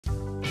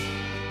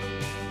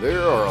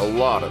There are a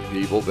lot of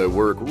people that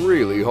work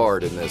really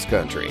hard in this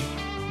country,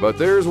 but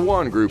there's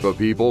one group of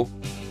people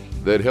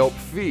that help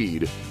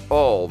feed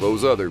all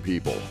those other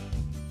people,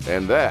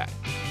 and that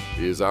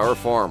is our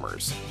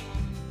farmers.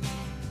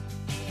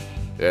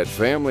 At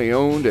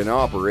family-owned and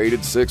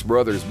operated Six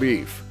Brothers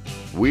Beef,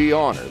 we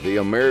honor the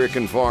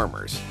American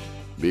farmers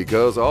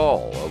because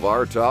all of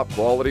our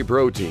top-quality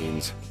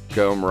proteins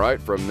come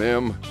right from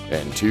them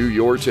and to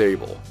your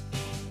table.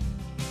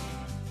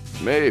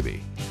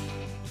 Maybe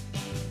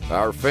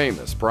our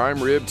famous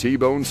prime rib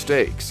T-bone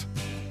steaks,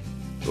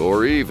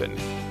 or even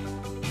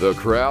the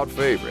crowd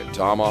favorite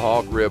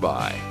tomahawk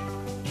ribeye.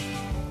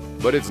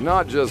 But it's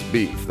not just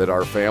beef that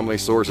our family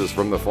sources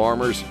from the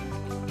farmers.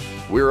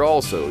 We're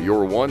also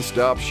your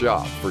one-stop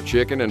shop for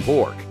chicken and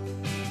pork,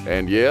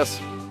 and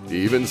yes,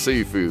 even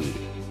seafood.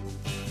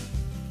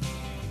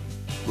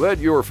 Let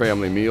your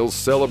family meals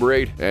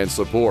celebrate and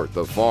support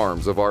the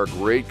farms of our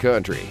great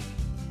country.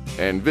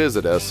 And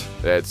visit us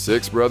at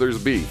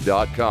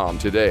sixbrothersbeef.com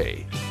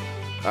today.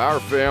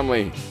 Our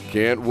family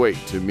can't wait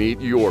to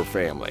meet your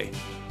family.